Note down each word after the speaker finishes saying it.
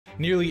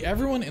Nearly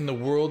everyone in the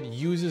world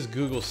uses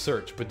Google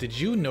search, but did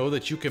you know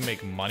that you can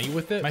make money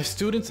with it? My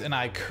students and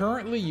I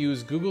currently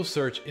use Google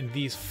search in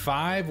these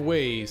 5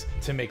 ways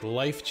to make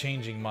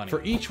life-changing money.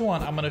 For each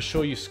one, I'm gonna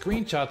show you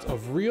screenshots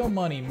of real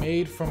money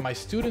made from my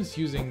students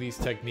using these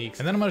techniques,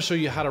 and then I'm gonna show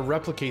you how to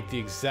replicate the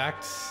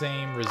exact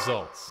same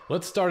results.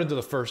 Let's start into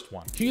the first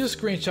one. Here's a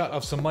screenshot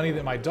of some money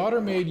that my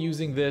daughter made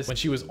using this when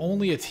she was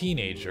only a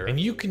teenager, and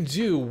you can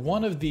do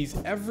one of these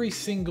every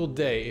single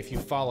day if you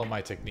follow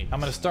my technique. I'm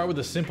gonna start with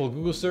a simple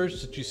Google search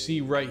that you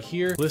see right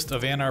here, list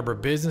of Ann Arbor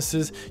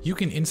businesses. You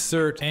can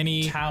insert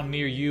any town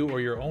near you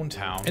or your own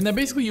town, and then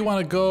basically you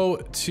wanna go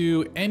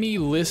to any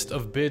list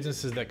of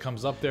businesses that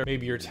comes up there.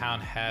 Maybe your town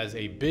has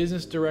a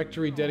business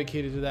directory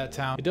dedicated to that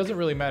town. It doesn't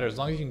really matter as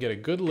long as you can get a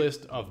good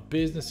list of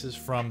businesses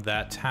from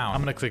that town.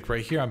 I'm gonna click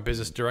right here on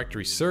business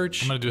directory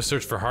search. I'm gonna do a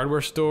search for hardware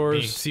stores.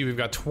 And you can see we've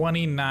got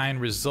 29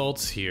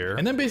 results here.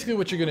 And then basically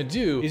what you're gonna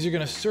do is you're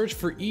gonna search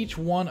for each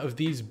one of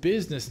these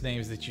business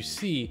names that you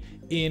see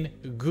in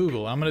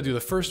Google. I'm gonna do the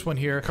first one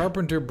here,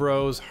 Carpenter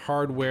Bros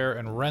Hardware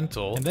and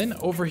Rental. And then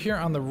over here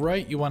on the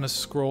right, you wanna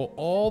scroll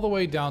all the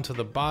way down to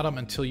the bottom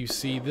until you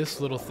see this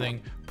little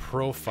thing,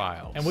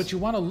 profiles. And what you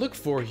wanna look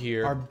for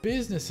here are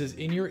businesses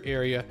in your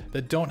area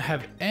that don't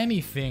have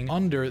anything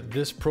under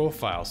this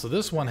profile. So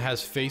this one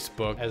has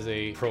Facebook as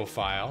a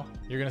profile.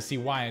 You're gonna see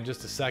why in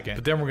just a second.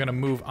 But then we're gonna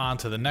move on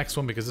to the next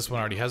one because this one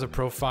already has a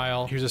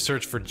profile. Here's a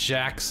search for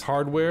Jack's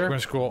Hardware. We're gonna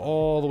scroll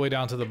all the way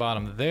down to the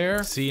bottom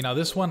there. See, now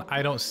this one,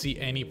 I don't see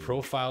any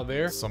profile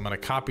there. So I'm gonna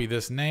copy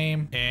this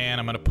name and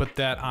I'm gonna put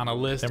that on a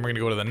list. And we're gonna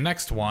go to the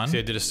next one. See,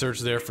 I did a search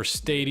there for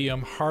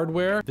Stadium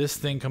Hardware. This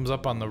thing comes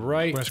up on the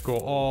right. We're gonna scroll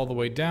all the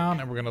way down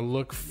and we're gonna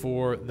look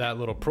for that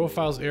little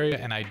profiles area,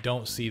 and I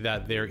don't see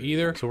that there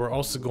either. So we're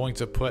also going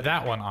to put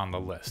that one on the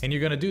list. And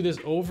you're gonna do this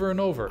over and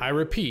over. I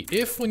repeat,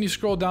 if when you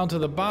scroll down to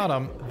the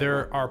bottom,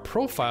 there are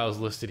profiles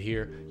listed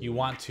here, you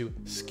want to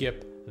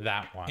skip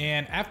that one.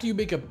 And after you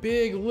make a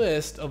big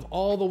list of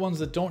all the ones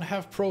that don't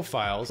have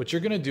profiles, what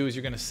you're gonna do is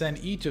you're gonna send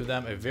each of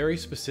them a very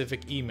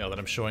specific email that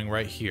I'm showing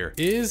right here.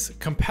 Is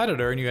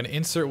competitor, and you're gonna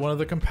insert one of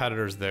the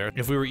competitors there.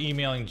 If we were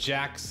emailing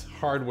Jack's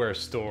Hardware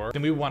Store,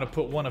 then we wanna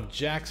put one of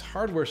Jack's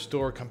Hardware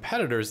Store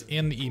competitors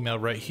in the email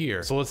right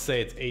here. So let's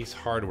say it's Ace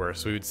Hardware.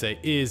 So we would say,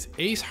 is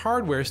Ace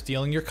Hardware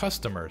stealing your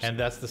customers? And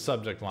that's the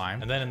subject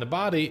line. And then in the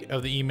body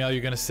of the email,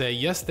 you're gonna say,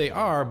 yes, they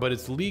are, but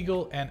it's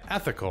legal and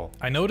ethical.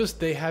 I noticed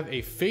they have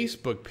a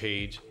Facebook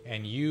page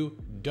and you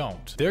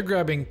don't. They're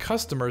grabbing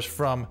customers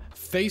from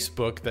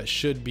Facebook that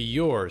should be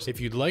yours.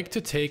 If you'd like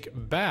to take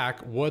back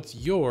what's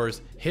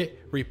yours,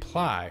 hit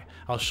reply.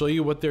 I'll show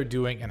you what they're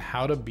doing and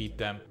how to beat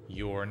them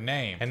your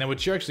name. And then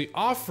what you're actually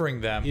offering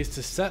them is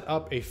to set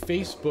up a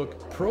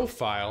Facebook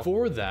profile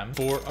for them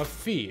for a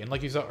fee. And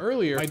like you saw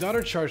earlier, my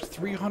daughter charged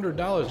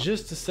 $300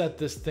 just to set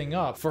this thing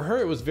up. For her,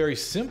 it was very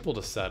simple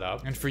to set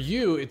up. And for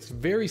you, it's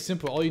very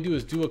simple. All you do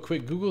is do a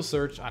quick Google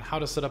search on how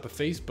to set up a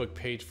Facebook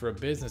page for a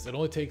business. It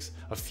only takes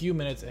a few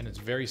minutes and it's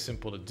very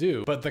simple to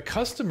do. But the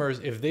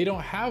customers, if they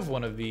don't have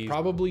one of these,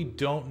 probably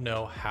don't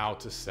know how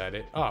to set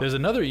it up. There's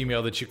another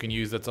email that you can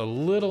use that's a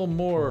little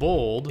more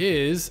bold,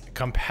 is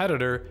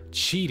competitor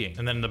cheating.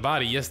 And then in the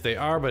body, yes, they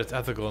are, but it's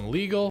ethical and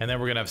legal. And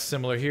then we're gonna have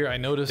similar here. I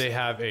noticed they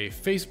have a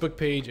Facebook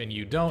page and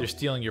you don't. You're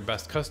stealing your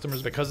best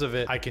customers because of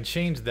it. I can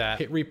change that,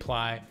 hit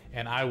reply,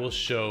 and I will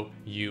show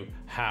you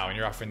how. And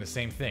you're offering the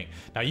same thing.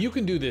 Now you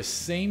can do this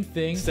same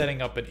thing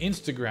setting up an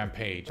Instagram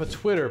page, a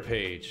Twitter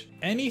page,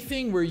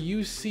 anything where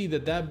you see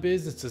that that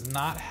business does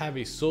not have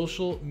a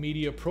social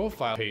media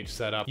profile page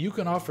set up. You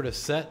can offer to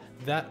set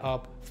that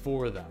up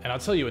for them. And I'll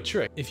tell you a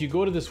trick. If you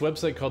go to this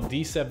website called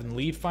D7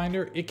 Lead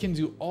Finder, it can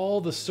do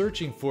all the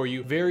searching for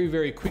you very,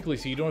 very quickly,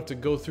 so you don't have to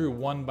go through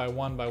one by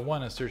one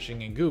and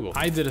searching in Google.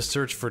 I did a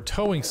search for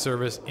towing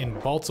service in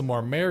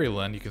Baltimore,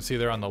 Maryland. You can see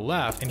there on the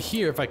left. And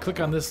here, if I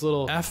click on this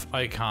little F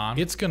icon,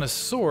 it's gonna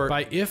sort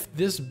by if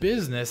this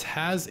business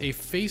has a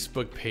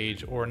Facebook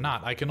page or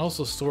not. I can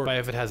also sort by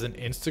if it has an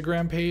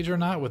Instagram page or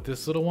not with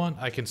this little one.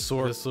 I can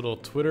sort this little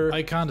Twitter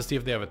icon to see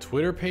if they have a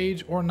Twitter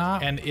page or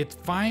not. And it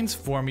finds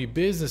for me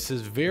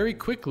businesses very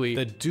quickly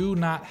that do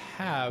not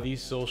have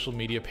these social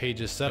media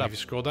pages set up. If you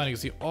scroll down, you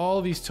can see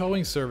all these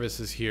towing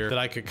services here that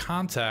I could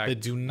contact that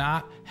do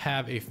not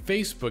have a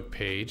Facebook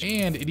page.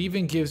 And it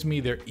even gives me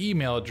their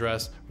email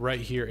address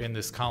right here in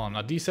this column.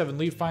 Now, D7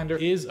 Lead Finder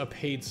is a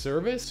paid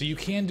service, so you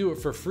can do it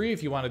for free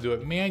if you want to do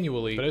it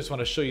manually, but I just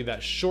want to show you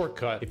that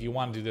shortcut if you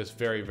want to do this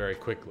very, very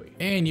quickly.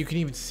 And you can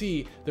even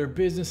see there are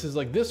businesses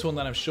like this one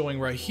that I'm showing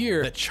right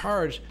here that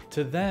charge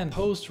to then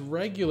post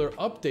regular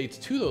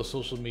updates to those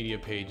social media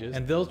pages,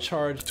 and they'll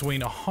charge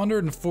between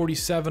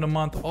 $147 a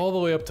month all the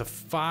way up to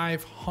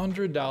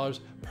 $500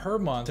 per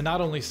month to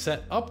not only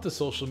set up the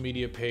social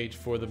media page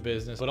for the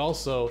business, but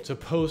also to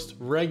post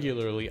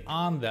regularly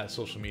on that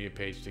social media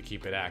page to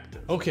keep it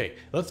active. Okay,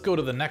 let's go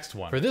to the next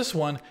one. For this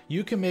one,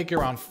 you can make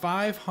around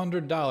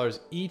 $500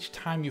 each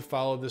time you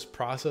follow this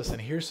process.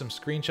 And here's some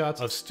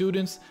screenshots of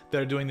students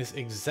that are doing this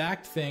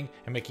exact thing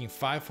and making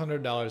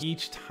 $500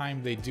 each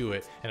time they do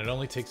it. And it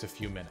only takes a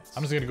few minutes.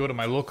 I'm just gonna go to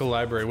my local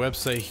library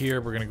website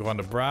here. We're gonna go on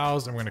to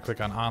browse and we're gonna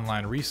click on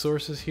online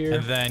resources here.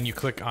 And then you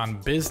click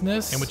on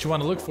business. And what you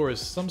wanna look for is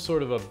some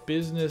sort of a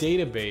business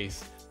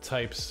database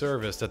type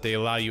service that they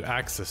allow you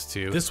access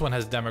to. This one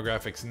has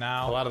demographics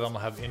now. A lot of them will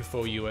have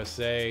Info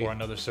USA or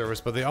another service,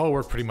 but they all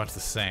work pretty much the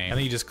same. And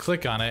then you just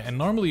click on it, and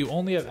normally you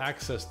only have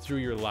access through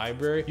your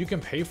library. You can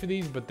pay for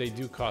these, but they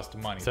do cost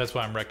money. So that's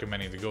why I'm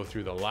recommending to go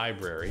through the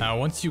library. Now,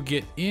 once you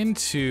get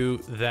into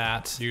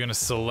that, you're gonna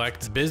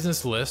select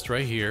business list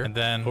right here. And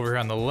then over here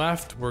on the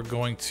left, we're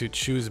going to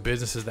choose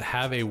businesses that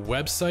have a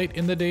website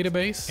in the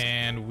database.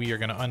 And we are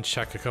gonna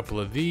uncheck a couple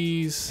of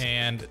these.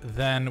 And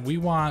then we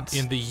want,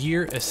 in the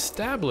year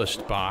established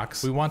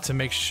box, we want to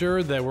make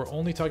sure that we're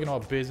only talking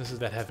about businesses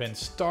that have been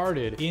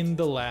started in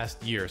the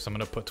last year. So I'm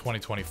gonna put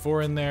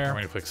 2024 in there. I'm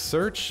gonna click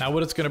search. Now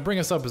what it's gonna bring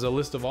us up is a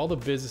list of all the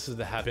businesses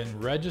that have been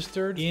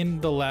registered in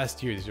the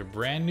last year. These are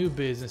brand new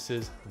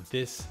businesses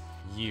this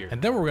year.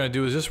 And then what we're gonna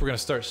do is we're gonna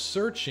start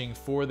searching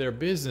for their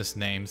business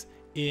names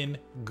in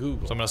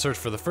Google. So I'm gonna search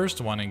for the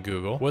first one in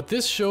Google. What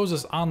this shows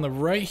us on the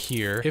right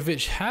here, if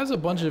it has a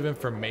bunch of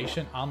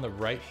information on the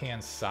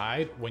right-hand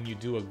side when you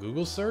do a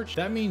Google search,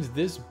 that means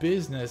this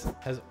business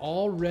has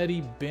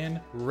already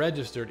been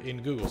registered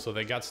in Google. So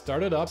they got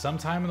started up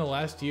sometime in the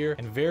last year,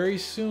 and very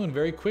soon,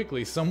 very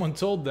quickly, someone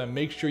told them,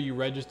 make sure you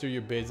register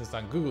your business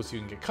on Google so you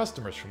can get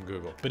customers from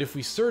Google. But if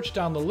we search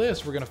down the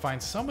list, we're gonna find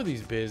some of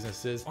these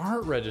businesses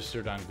aren't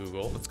registered on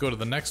Google. Let's go to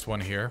the next one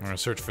here. I'm gonna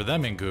search for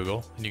them in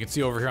Google. And you can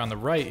see over here on the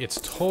right,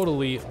 it's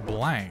totally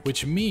blank,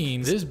 which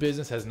means this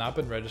business has not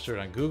been registered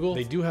on Google.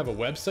 They do have a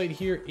website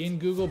here in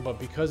Google, but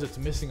because it's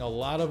missing a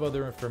lot of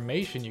other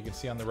information, you can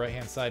see on the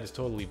right-hand side is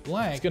totally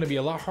blank. It's gonna be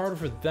a lot harder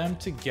for them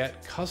to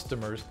get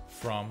customers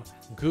from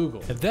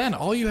Google. And then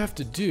all you have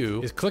to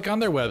do is click on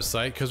their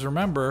website, because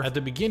remember, at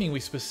the beginning, we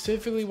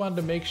specifically wanted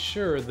to make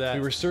sure that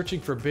we were searching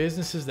for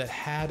businesses that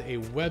had a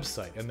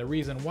website. And the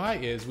reason why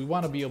is we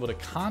want to be able to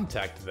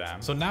contact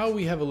them. So now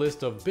we have a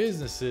list of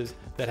businesses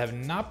that have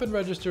not been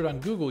registered on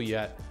Google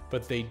yet,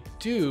 but they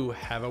do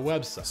have a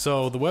website.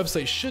 So the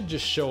website should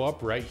just show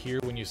up right here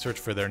when you search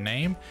for their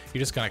name. You're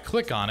just gonna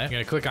click on it. You're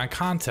gonna click on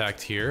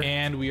contact here,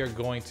 and we are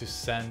going to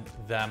send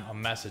them a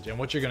message. And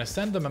what you're gonna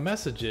send them a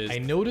message is, I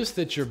noticed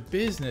that your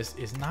business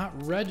is not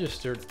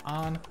registered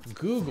on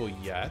Google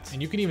yet.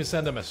 And you can even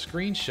send them a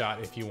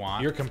screenshot if you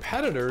want. Your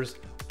competitors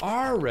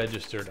are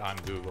registered on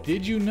Google.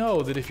 Did you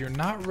know that if you're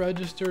not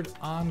registered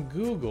on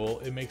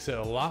Google, it makes it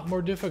a lot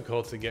more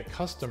difficult to get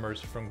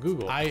customers from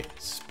Google? I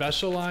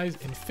specialize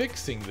in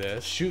fixing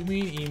this. Shoot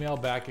me an email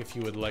back if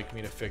you would like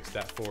me to fix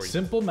that for you.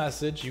 Simple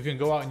message. You can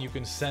go out and you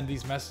can send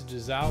these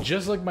messages out.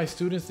 Just like my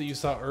students that you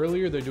saw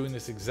earlier, they're doing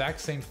this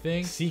exact same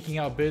thing, seeking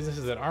out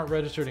businesses that aren't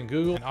registered in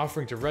Google and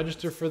offering to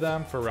register for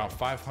them for around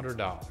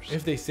 $500.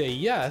 If they say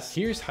yes,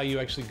 here's how you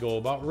actually go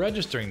about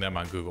registering them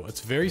on Google. It's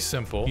very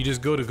simple. You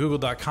just go to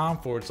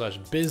google.com/business.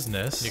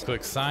 You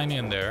click sign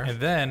in there, and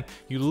then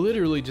you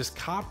literally just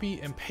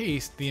copy and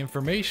paste the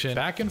information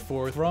back and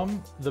forth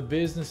from the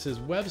business's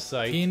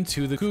website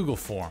into the Google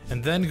form.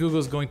 And then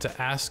Google's going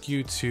to ask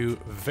you to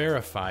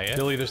verify it.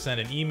 They'll either send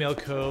an email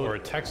code or a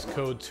text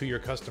code to your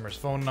customer's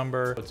phone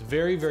number. It's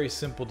very, very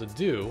simple to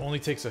do. Only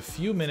takes a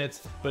few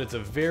minutes, but it's a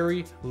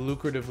very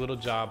lucrative little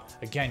job.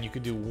 Again, you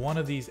could do one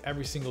of these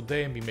every single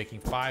day and be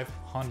making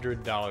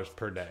 $500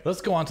 per day.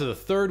 Let's go on to the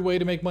third way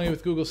to make money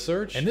with Google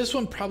search. And this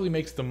one probably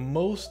makes the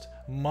most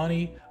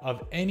money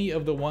of any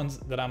of the ones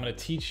that I'm going to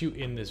teach you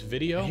in this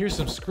video. And here's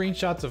some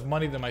screenshots of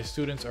money that my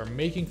students are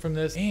making from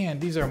this, and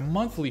these are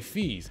monthly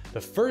fees.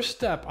 The first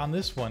step on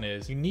this one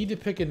is you need to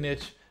pick a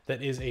niche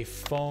that is a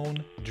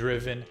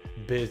phone-driven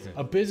business.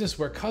 A business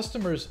where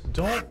customers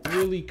don't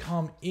really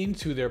come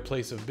into their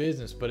place of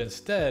business, but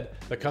instead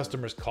the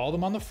customers call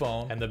them on the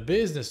phone and the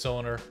business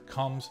owner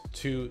comes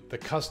to the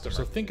customer.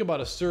 So think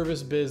about a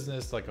service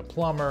business like a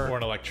plumber or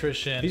an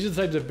electrician. These are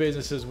the types of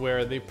businesses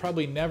where they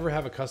probably never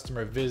have a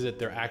customer visit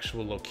their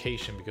actual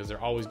location because they're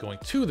always going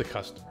to the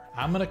customer.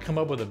 I'm gonna come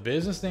up with a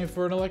business name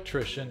for an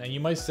electrician, and you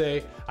might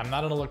say, I'm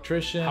not an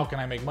electrician. How can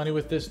I make money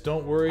with this?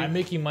 Don't worry, I'm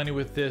making money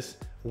with this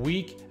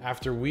week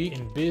after week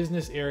in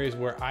business areas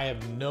where I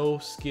have no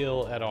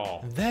skill at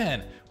all.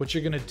 Then what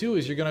you're gonna do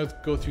is you're gonna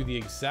go through the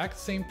exact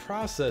same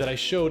process that I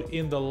showed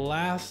in the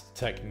last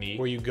technique,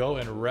 where you go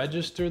and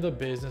register the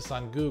business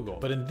on Google.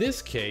 But in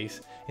this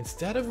case,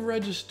 instead of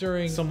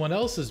registering someone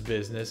else's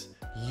business,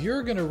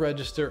 you're gonna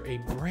register a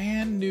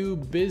brand new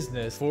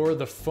business for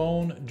the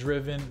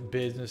phone-driven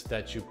business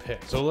that you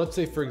pick. So let's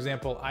say, for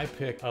example, I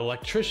pick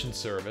electrician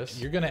service.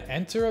 You're gonna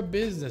enter a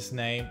business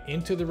name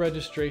into the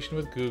registration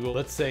with Google.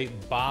 Let's say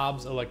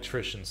Bob's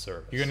Electrician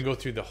Service. You're gonna go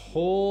through the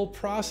whole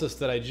process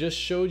that I just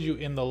showed you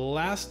in the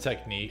last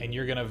technique, and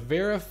you're gonna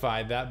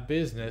verify that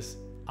business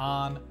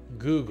on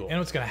Google. And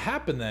what's gonna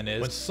happen then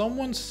is when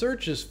someone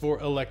searches for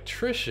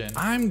electrician,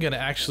 I'm gonna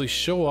actually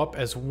show up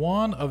as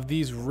one of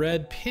these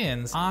red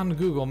pins on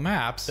Google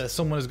Maps that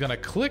someone is gonna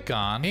click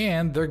on,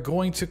 and they're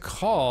going to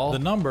call the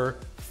number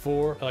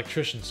for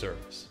electrician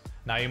service.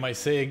 Now you might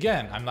say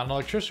again, I'm not an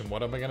electrician.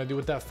 What am I gonna do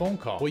with that phone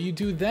call? What you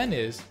do then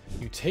is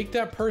you take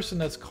that person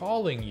that's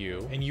calling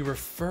you and you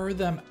refer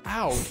them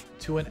out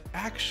to an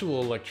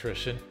actual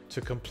electrician to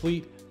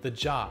complete the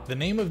job. The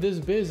name of this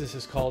business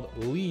is called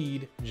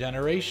lead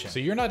generation. So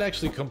you're not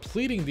actually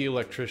completing the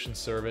electrician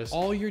service.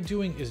 All you're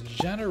doing is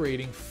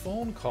generating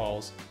phone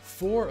calls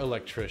for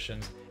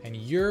electricians, and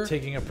you're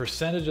taking a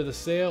percentage of the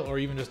sale or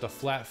even just a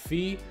flat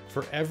fee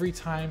for every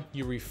time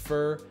you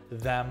refer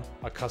them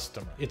a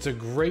customer. It's a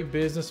great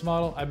business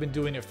model. I've been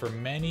doing it for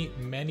many,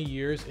 many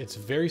years. It's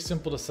very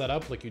simple to set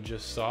up like you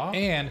just saw.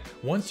 And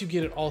once you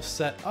get it all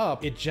set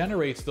up, it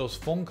generates those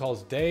phone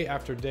calls day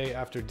after day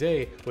after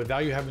day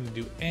without you having to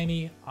do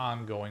any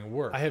ongoing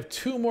work. I have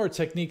 2 more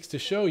techniques to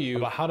show you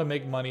about how to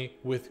make money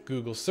with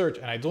Google search,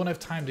 and I don't have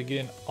time to get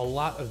in a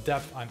lot of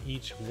depth on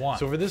each one.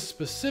 So for this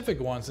specific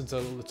one, since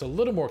it's a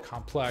little more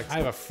complex, I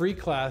have a free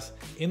class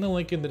in the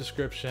link in the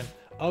description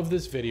of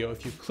this video.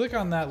 If you click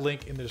on that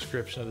link in the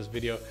description of this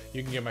video,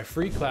 you can get my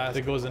free class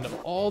that goes into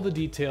all the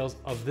details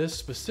of this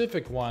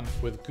specific one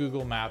with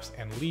Google Maps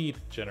and lead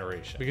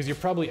generation. Because you're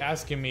probably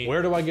asking me,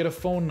 where do I get a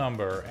phone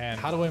number? And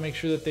how do I make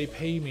sure that they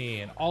pay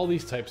me? And all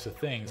these types of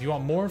things. If you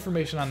want more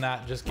information on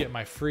that, just get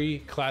my free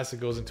class that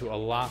goes into a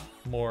lot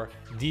more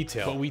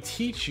detail. But we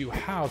teach you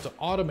how to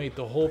automate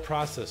the whole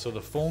process. So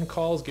the phone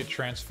calls get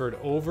transferred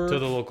over to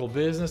the local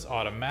business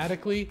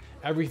automatically.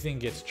 Everything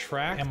gets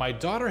tracked. And my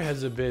daughter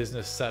has a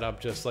business set up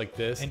just like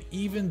this. And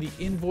even the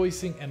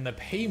invoicing and the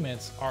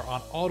payments are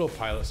on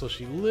autopilot. So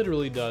she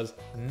literally does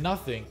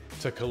nothing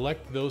to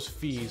collect those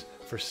fees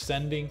for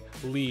sending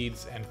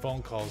leads and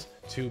phone calls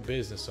to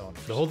business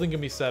owners. The whole thing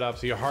can be set up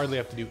so you hardly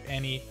have to do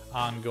any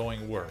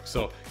ongoing work.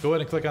 So go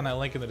ahead and click on that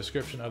link in the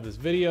description of this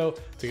video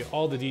to get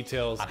all the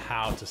details on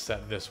how to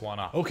set this one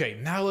up. Okay,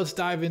 now let's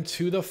dive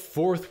into the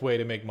 4th way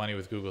to make money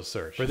with Google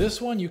search. For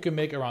this one, you can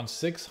make around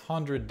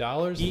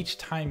 $600 each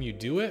time you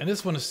do it. And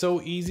this one is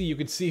so easy. You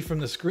can see from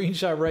the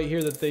screenshot right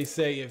here that they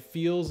say it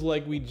feels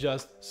like we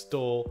just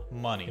stole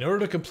money. In order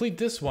to complete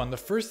this one, the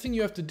first thing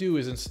you have to do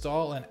is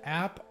install an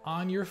app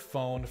on your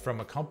phone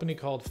from a company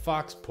called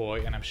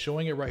Foxpoi, and I'm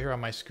showing it right here on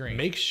my screen.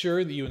 Make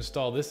sure that you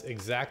install this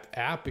exact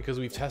app because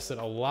we've tested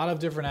a lot of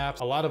different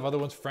apps. A lot of other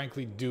ones,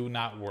 frankly, do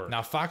not work.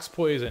 Now,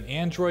 Foxpoi is an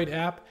Android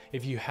app.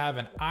 If you have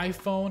an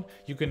iPhone,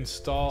 you can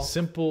install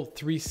Simple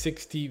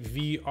 360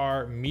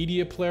 VR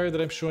media player that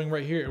I'm showing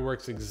right here. It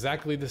works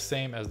exactly the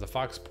same as the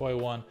Foxpoi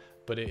one,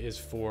 but it is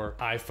for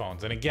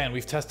iPhones. And again,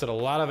 we've tested a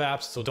lot of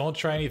apps, so don't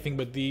try anything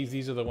but these.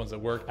 These are the ones that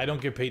work. I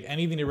don't get paid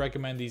anything to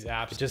recommend these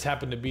apps. It just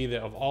happened to be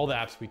that of all the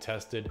apps we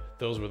tested,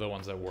 those were the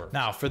ones that work.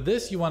 Now, for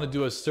this, you want to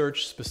do a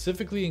search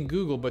specifically in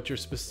Google, but you're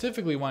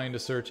specifically wanting to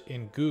search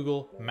in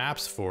Google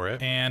Maps for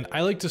it. And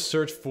I like to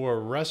search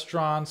for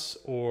restaurants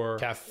or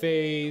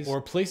cafes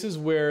or places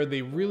where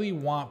they really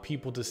want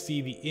people to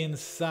see the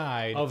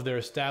inside of their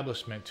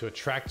establishment to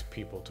attract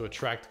people, to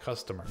attract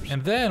customers.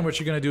 And then what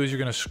you're going to do is you're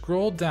going to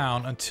scroll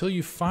down until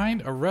you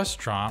find a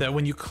restaurant that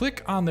when you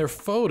click on their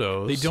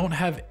photos, they don't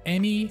have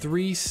any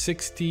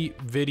 360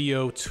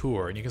 video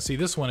tour. And you can see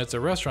this one, it's a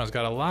restaurant. It's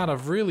got a lot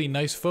of really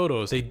nice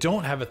photos. They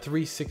don't have a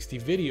 360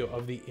 video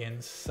of the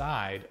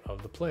inside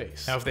of the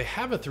place. Now, if they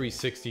have a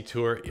 360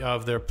 tour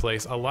of their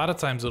place, a lot of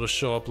times it'll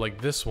show up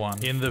like this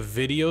one in the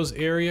videos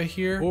area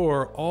here,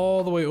 or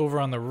all the way over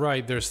on the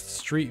right, there's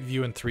street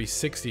view and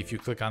 360. If you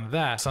click on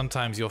that,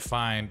 sometimes you'll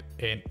find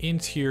an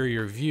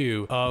interior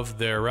view of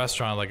their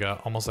restaurant, like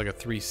almost like a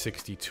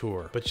 360 tour.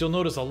 But you'll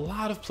notice a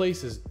lot of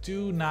places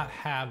do not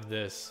have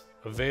this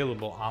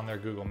available on their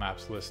Google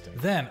Maps listing.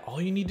 Then all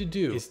you need to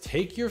do is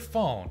take your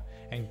phone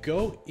and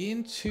go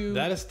into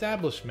that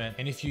establishment.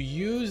 And if you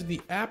use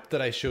the app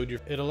that I showed you,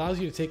 it allows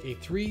you to take a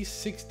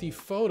 360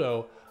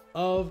 photo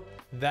of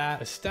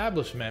that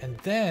establishment, and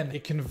then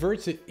it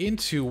converts it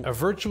into a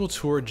virtual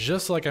tour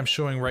just like I'm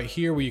showing right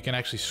here, where you can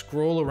actually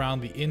scroll around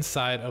the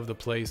inside of the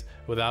place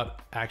without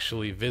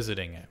actually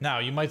visiting it. Now,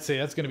 you might say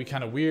that's going to be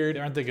kind of weird.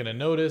 Aren't they going to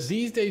notice?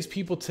 These days,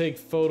 people take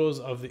photos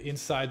of the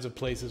insides of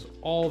places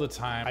all the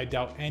time. I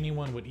doubt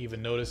anyone would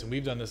even notice, and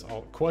we've done this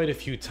quite a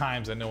few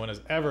times and no one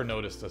has ever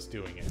noticed us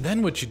doing it.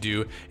 Then what you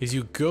do is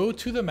you go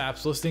to the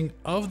maps listing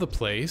of the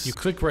place, you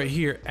click right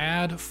here,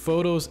 add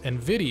photos and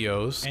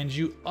videos, and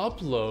you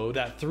upload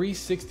that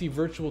 360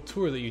 virtual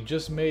tour that you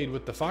just made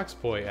with the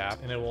Foxpoi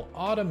app, and it will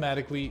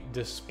automatically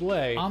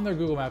display on their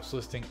Google Maps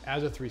listing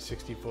as a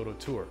 360 photo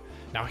tour.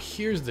 Now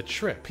here's the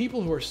trick.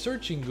 People who are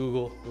searching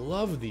Google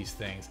love these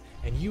things.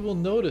 and you will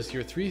notice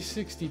your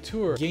 360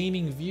 tour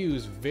gaining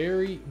views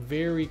very,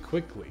 very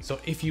quickly. So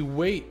if you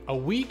wait a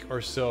week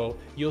or so,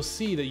 you'll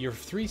see that your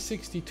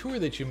 360 tour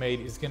that you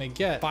made is gonna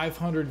get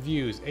 500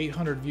 views,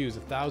 800 views,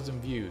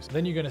 1,000 views.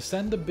 Then you're gonna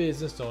send the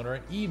business owner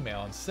an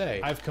email and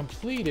say, I've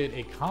completed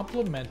a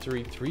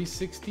complimentary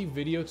 360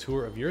 video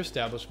tour of your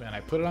establishment.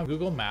 I put it on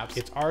Google Maps.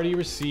 It's already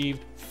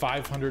received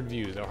 500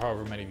 views or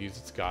however many views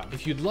it's gotten.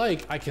 If you'd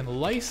like, I can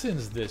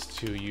license this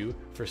to you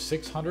for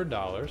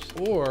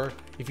 $600, or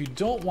if you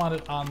don't want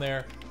it on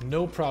there,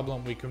 no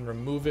problem, we can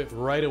remove it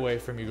right away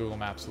from your Google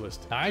Maps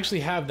list. Now, I actually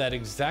have that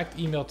exact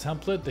email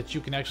template that you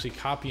can actually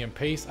copy and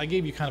paste. I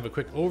gave you kind of a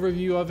quick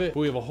overview of it, but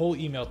we have a whole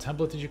email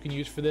template that you can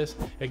use for this.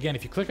 Again,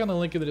 if you click on the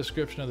link in the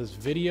description of this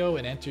video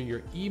and enter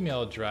your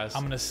email address,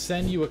 I'm gonna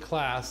send you a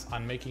class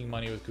on making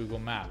money with Google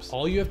Maps.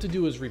 All you have to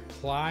do is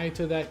reply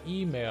to that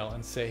email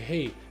and say,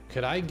 hey,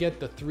 could I get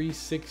the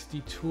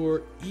 360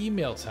 tour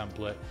email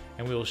template,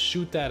 and we will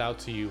shoot that out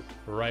to you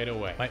right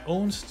away. My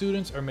own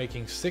students are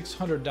making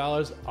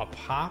 $600 a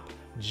pop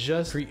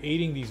just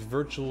creating these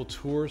virtual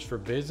tours for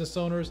business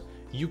owners.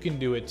 You can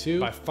do it too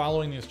by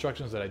following the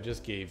instructions that I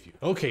just gave you.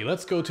 Okay,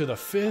 let's go to the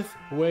 5th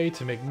way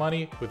to make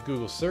money with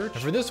Google search.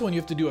 And for this one, you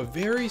have to do a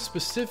very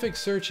specific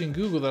search in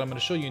Google that I'm gonna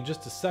show you in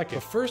just a second.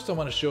 But first I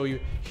wanna show you,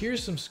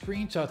 here's some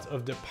screenshots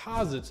of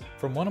deposits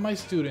from one of my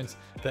students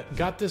that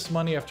got this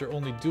money after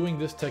only doing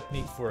this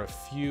technique for a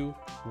few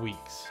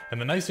weeks. And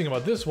the nice thing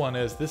about this one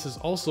is this is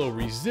also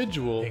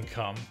residual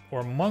income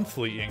or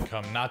monthly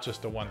income, not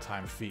just a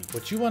one-time fee.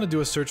 What you wanna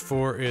do a search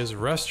for is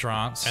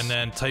restaurants and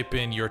then type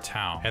in your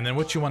town. And then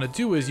what you wanna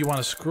do is you want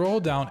to scroll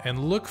down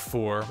and look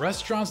for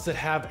restaurants that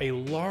have a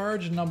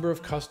large number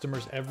of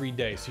customers every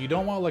day. So you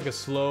don't want like a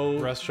slow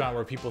restaurant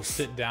where people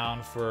sit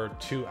down for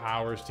 2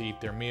 hours to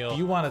eat their meal.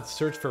 You want to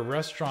search for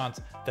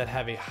restaurants that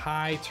have a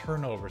high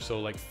turnover. So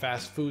like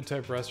fast food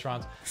type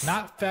restaurants,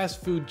 not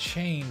fast food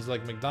chains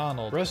like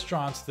McDonald's,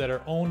 restaurants that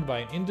are owned by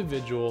an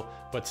individual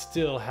but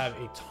still have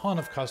a ton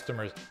of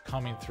customers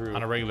coming through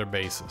on a regular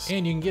basis.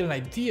 And you can get an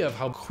idea of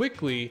how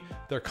quickly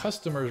their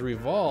customers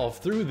revolve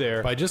through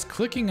there by just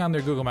clicking on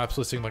their Google Maps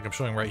listing like I'm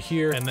showing right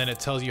here, and then it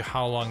tells you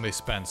how long they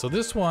spend. So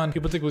this one,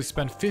 people typically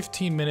spend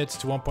 15 minutes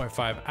to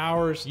 1.5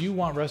 hours. You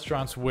want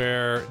restaurants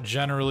where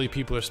generally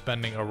people are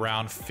spending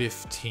around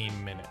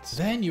 15 minutes.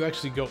 Then you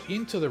actually go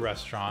into the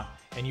restaurant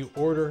and you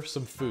order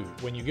some food.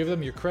 When you give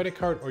them your credit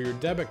card or your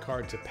debit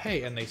card to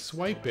pay and they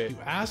swipe it, you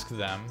ask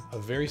them a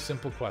very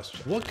simple question.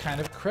 What kind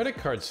of credit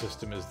card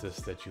system is this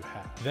that you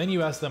have? Then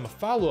you ask them a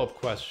follow-up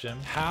question.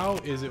 How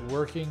is it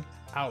working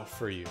out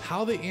for you?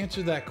 How they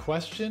answer that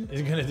question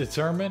is gonna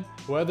determine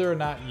whether or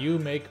not you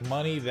make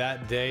money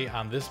that day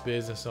on this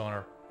business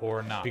owner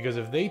or not. Because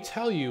if they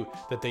tell you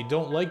that they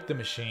don't like the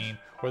machine,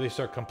 or they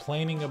start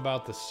complaining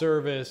about the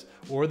service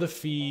or the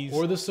fees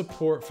or the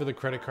support for the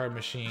credit card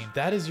machine,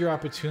 that is your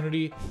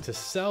opportunity to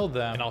sell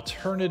them an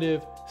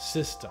alternative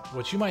system.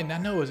 What you might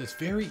not know is it's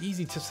very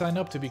easy to sign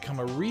up to become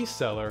a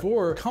reseller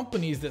for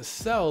companies that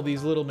sell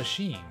these little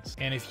machines.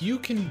 And if you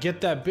can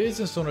get that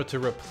business owner to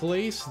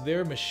replace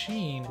their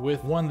machine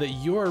with one that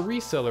you're a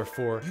reseller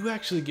for, you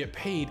actually get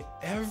paid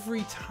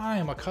every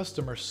time a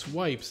customer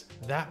swipes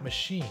that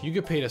machine. You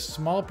get paid a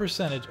small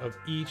percentage of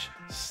each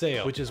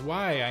sale, which is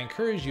why I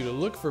encourage you to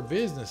look for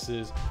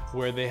businesses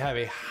where they have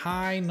a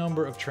high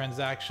number of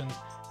transactions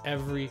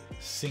every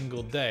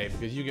single day,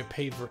 because you get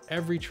paid for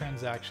every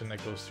transaction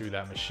that goes through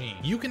that machine.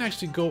 You can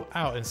actually go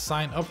out and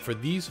sign up for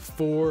these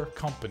 4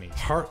 companies: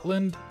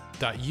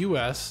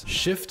 Heartland.us,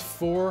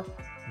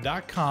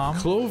 Shift4.com,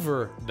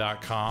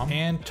 Clover.com,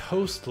 and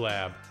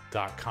ToastLab.com.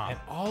 And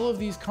all of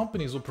these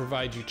companies will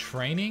provide you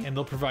training, and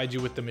they'll provide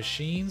you with the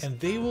machines, and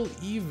they will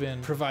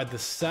even provide the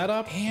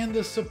setup and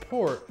the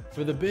support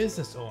for the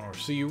business owner.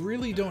 So you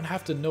really don't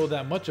have to know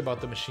that much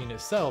about the machine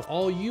itself.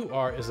 All you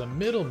are is a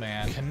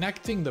middleman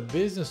connecting the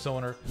business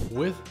owner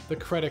with the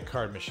credit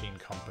card machine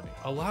company.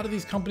 A lot of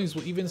these companies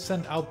will even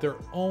send out their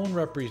own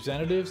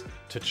representatives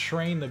to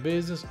train the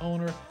business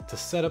owner, to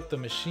set up the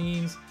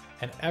machines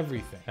and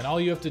everything. And all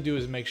you have to do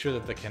is make sure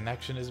that the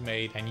connection is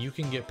made, and you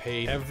can get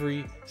paid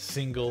every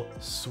single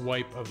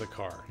swipe of the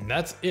card. And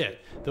that's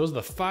it. Those are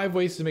the 5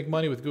 ways to make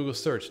money with Google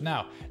search.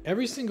 Now,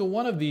 every single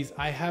one of these,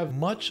 I have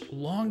much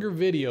longer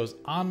videos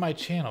on my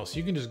channel. So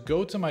you can just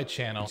go to my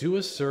channel, do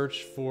a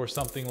search for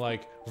something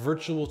like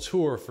virtual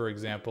tour, for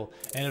example,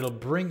 and it'll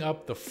bring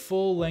up the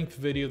full length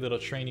video that'll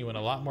train you in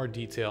a lot more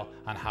detail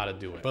on how to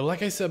do it. But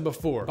like I said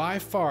before, by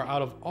far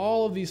out of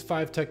all of these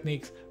 5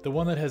 techniques, the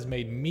one that has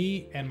made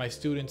me and my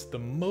students the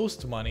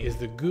most money is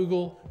the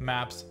Google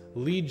Maps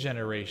lead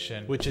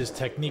generation, which is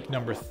technique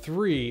number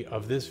 3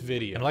 of this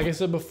video. And like I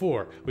said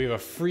before, we have a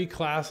free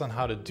class on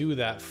how to do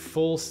that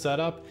full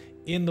setup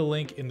in the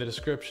link in the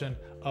description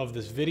of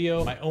this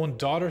video. My own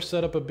daughter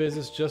set up a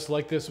business just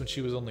like this when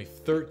she was only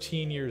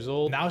 13 years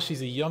old. Now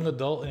she's a young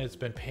adult, and it's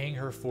been paying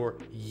her for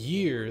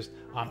years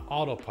on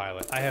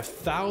autopilot. I have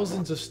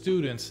thousands of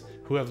students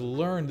who have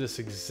learned this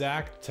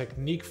exact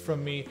technique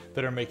from me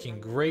that are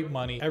making great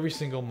money every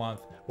single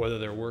month, whether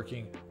they're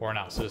working or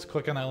not. So just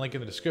click on that link in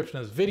the description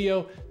of this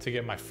video to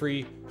get my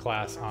free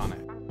class on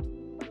it.